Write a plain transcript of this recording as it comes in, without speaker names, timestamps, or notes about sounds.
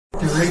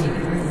3, 2,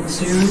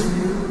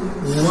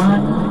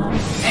 1,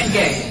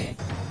 engage!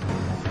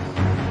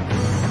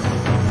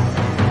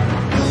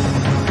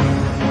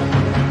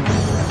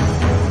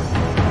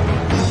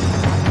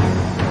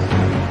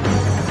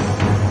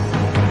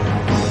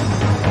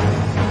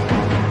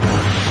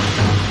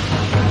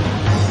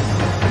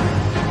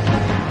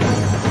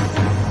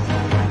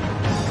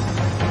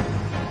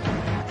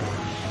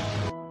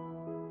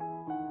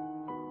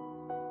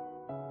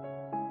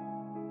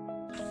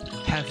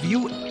 Have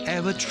you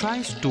ever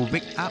tried to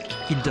wake up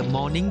in the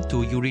morning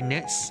to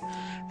urinate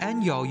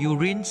and your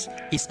urine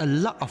is a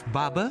lot of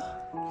bubble?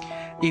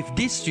 If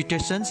this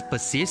situation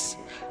persists,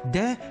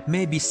 there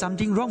may be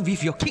something wrong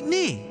with your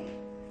kidney.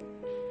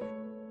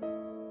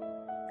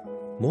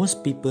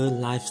 Most people's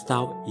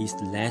lifestyle is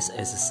less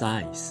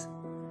exercise,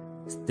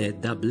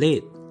 stayed up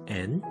late,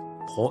 and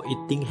poor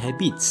eating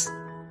habits,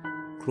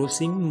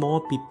 causing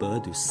more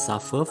people to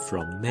suffer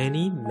from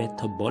many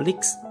metabolic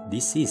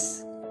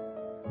diseases.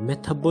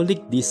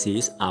 Metabolic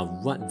diseases are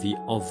what we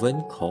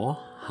often call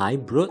high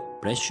blood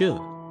pressure,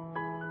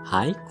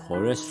 high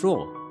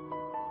cholesterol,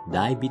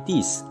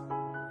 diabetes.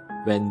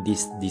 When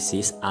these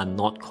diseases are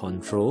not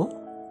controlled,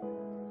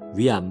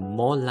 we are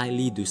more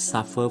likely to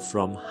suffer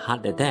from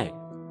heart attack,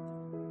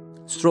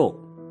 stroke,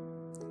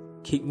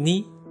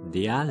 kidney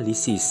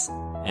dialysis,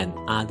 and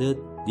other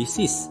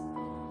diseases.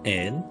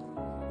 And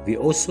we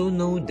also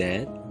know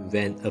that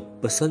when a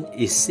person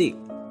is sick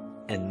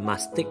and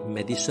must take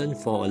medicine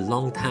for a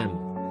long time,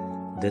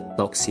 the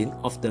toxin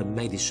of the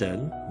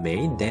medicine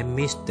may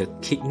damage the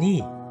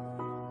kidney.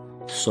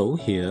 So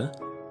here,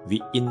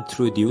 we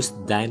introduce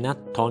Dyna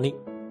Tonic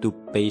to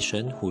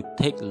patients who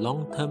take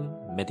long-term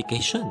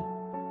medication.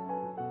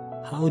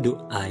 How do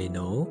I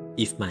know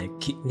if my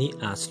kidneys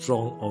are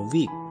strong or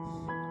weak?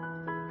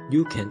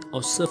 You can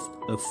observe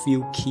a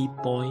few key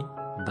points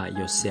by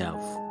yourself.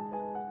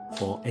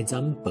 For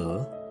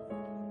example,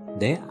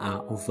 there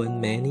are often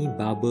many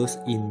bubbles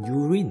in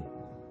urine,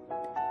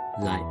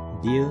 like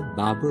beer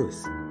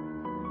bubbles,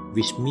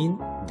 which means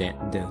that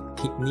the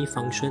kidney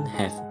function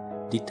have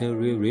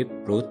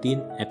deteriorated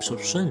protein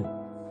absorption,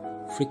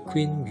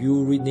 frequent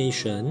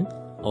urination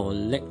or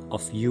lack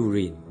of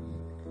urine,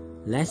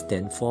 less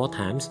than 4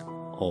 times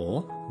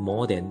or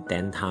more than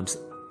 10 times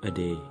a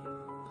day.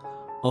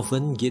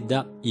 Often get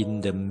up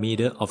in the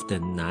middle of the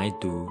night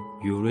to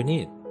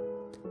urinate.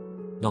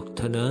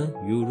 Nocturnal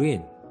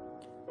urine.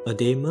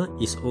 Edema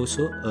is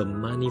also a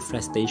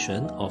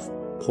manifestation of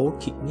poor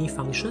kidney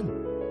function.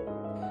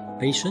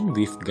 Patients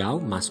with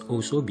gout must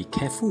also be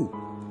careful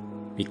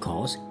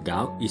because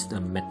gout is the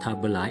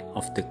metabolite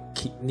of the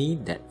kidney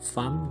that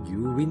forms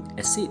uric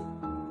acid.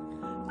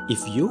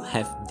 If you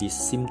have these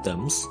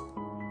symptoms,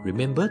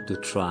 remember to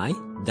try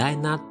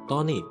Dyna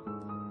Tonic.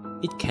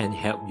 It can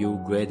help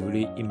you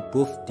gradually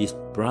improve these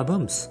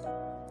problems.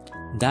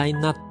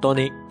 Dyna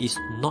Tonic is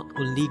not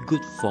only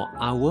good for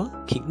our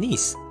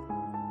kidneys,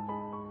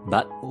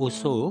 but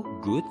also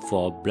good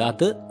for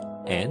bladder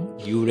and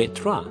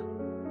urethra.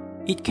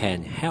 It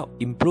can help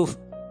improve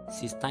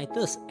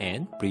cystitis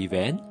and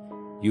prevent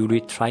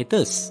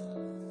urethritis.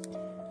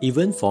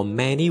 Even for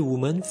many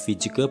women,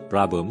 physical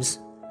problems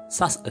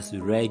such as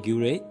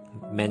irregular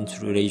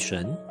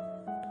menstruation,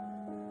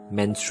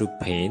 menstrual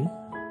pain,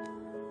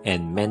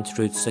 and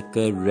menstrual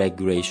cycle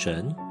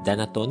regulation,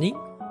 Dyna Tonic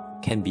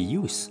can be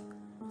used.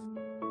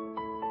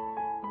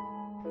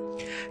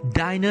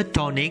 Dyna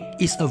Tonic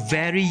is a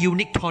very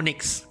unique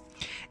tonic.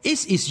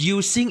 It is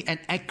using an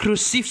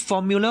exclusive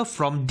formula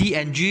from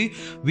D&G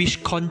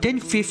which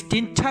contains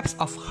 15 types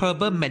of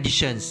herbal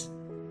medicines.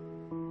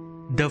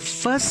 The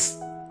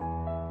first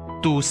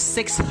 2 to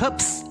 6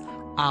 herbs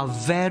are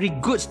very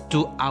good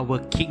to our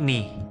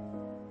kidney.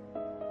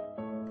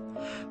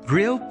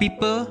 Real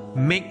people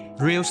make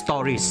real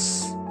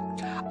stories.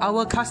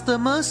 Our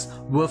customers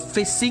were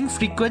facing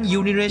frequent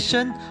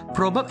urination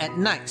problems at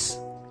night.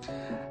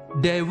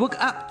 They woke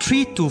up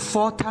 3 to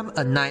 4 times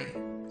a night.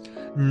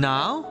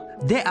 Now,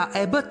 they are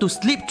able to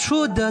sleep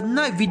through the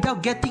night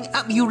without getting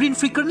up urine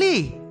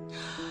frequently.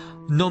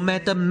 No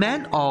matter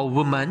man or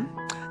woman,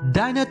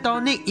 Dyna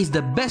Tonic is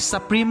the best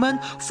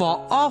supplement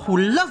for all who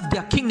love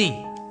their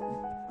kidney.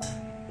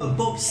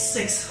 Above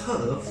 6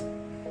 herbs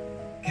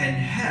can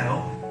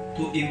help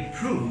to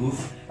improve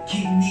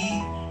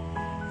kidney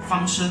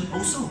function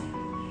also.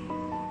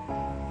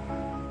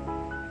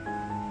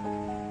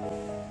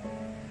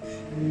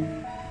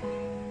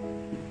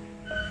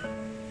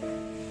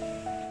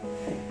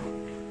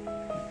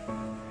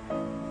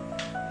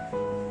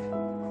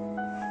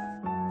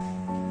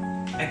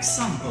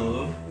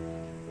 Example,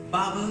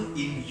 bubble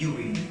in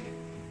urine,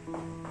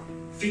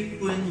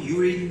 frequent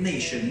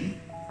urination,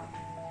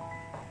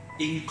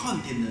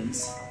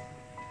 incontinence,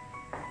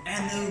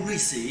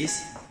 enrich,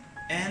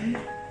 and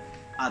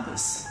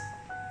others.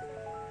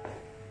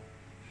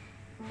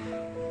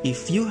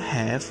 If you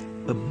have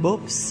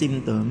above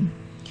symptoms,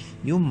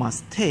 you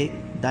must take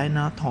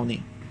Dyna Tonic.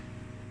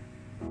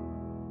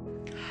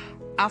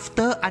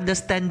 After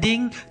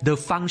understanding the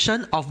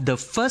function of the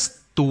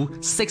first to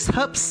 6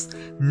 herbs.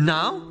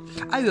 Now,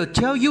 I will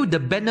tell you the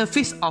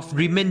benefits of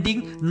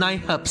remaining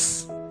 9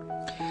 herbs.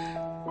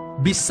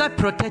 Besides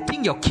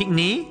protecting your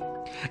kidney,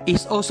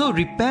 it also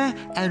repair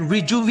and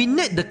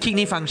rejuvenate the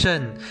kidney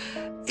function.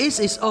 It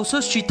is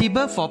also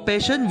suitable for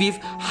patients with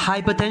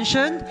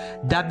hypertension,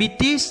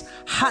 diabetes,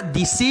 heart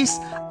disease,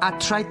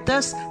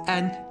 arthritis,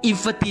 and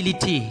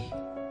infertility.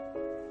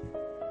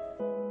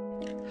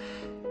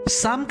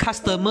 Some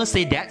customers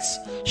say that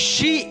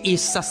she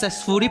is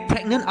successfully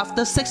pregnant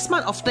after 6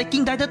 months of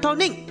taking Dyna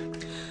Tonic.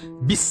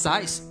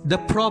 Besides, the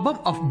problem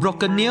of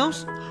broken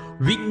nails,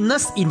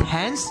 weakness in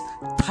hands,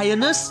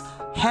 tiredness,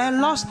 hair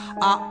loss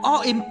are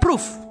all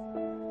improved.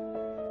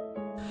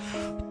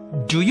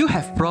 Do you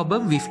have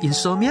problem with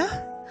insomnia?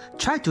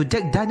 Try to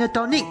take Dyna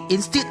Tonic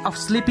instead of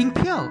sleeping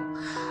pill.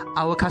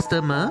 Our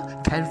customer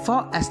can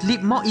fall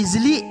asleep more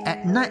easily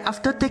at night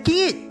after taking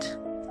it.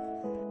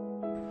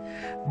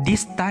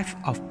 This type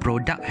of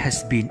product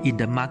has been in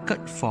the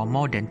market for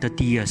more than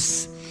 30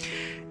 years.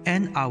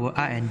 And our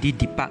R&D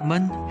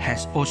department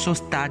has also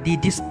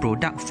studied this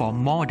product for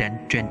more than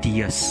 20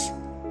 years.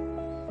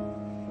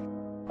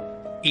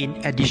 In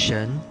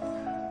addition,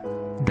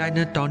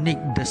 Dyna Tonic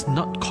does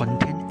not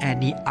contain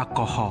any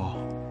alcohol.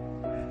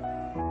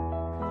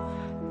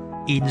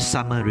 In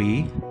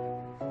summary,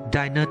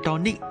 Dyna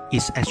Tonic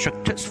is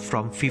extracted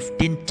from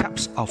 15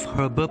 types of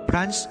herbal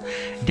plants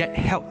that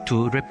help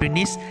to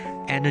replenish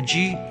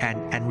energy and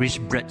enrich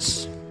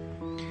breaths.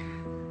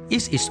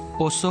 It is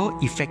also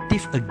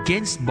effective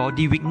against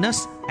body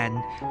weakness and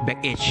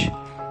backache,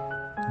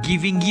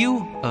 giving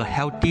you a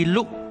healthy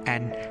look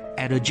and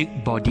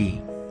energetic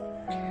body.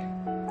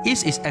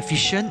 It is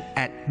efficient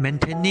at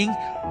maintaining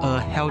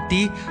a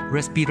healthy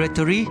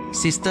respiratory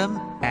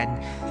system and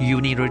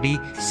urinary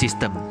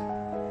system.